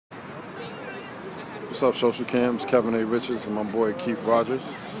What's up, Social Cams? Kevin A. Richards and my boy Keith Rogers.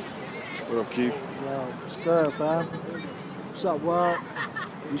 What up, Keith? Yo, what's good, fam? What's up, world?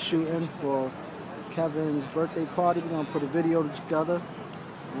 We shooting for Kevin's birthday party. We're gonna put a video together,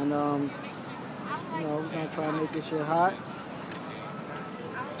 and we're gonna try and make this shit hot.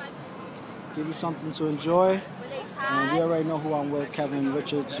 Give you something to enjoy. And we already know who I'm with, Kevin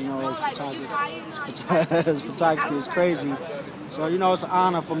Richards. You know, his photography is crazy. So, you know, it's an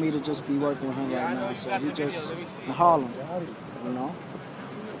honor for me to just be working with him right now. So we just in Harlem, you know.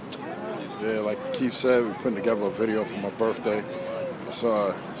 Yeah, like Keith said, we're putting together a video for my birthday.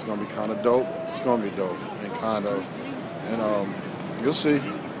 So it's gonna be kind of dope. It's gonna be dope and kind of, and you'll see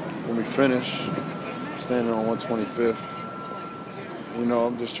when we finish. Standing on 125th. You know,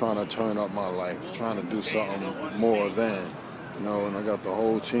 I'm just trying to turn up my life, trying to do something more than, you know, and I got the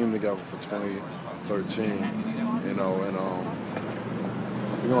whole team together for 2013, you know, and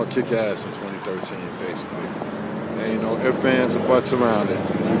we're gonna kick ass in 2013, basically. And, you know, ifs, ands, or buts around it.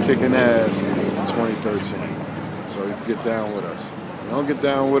 We're kicking ass in 2013. So you can get down with us. If you don't get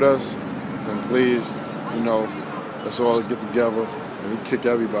down with us, then please, you know, let's all get together and we kick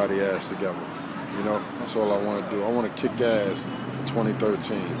everybody's ass together. You know, that's all I want to do. I want to kick ass for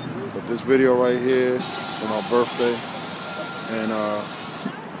 2013. But this video right here for my birthday, and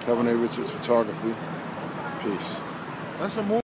Kevin A. Richards Photography. Peace. That's a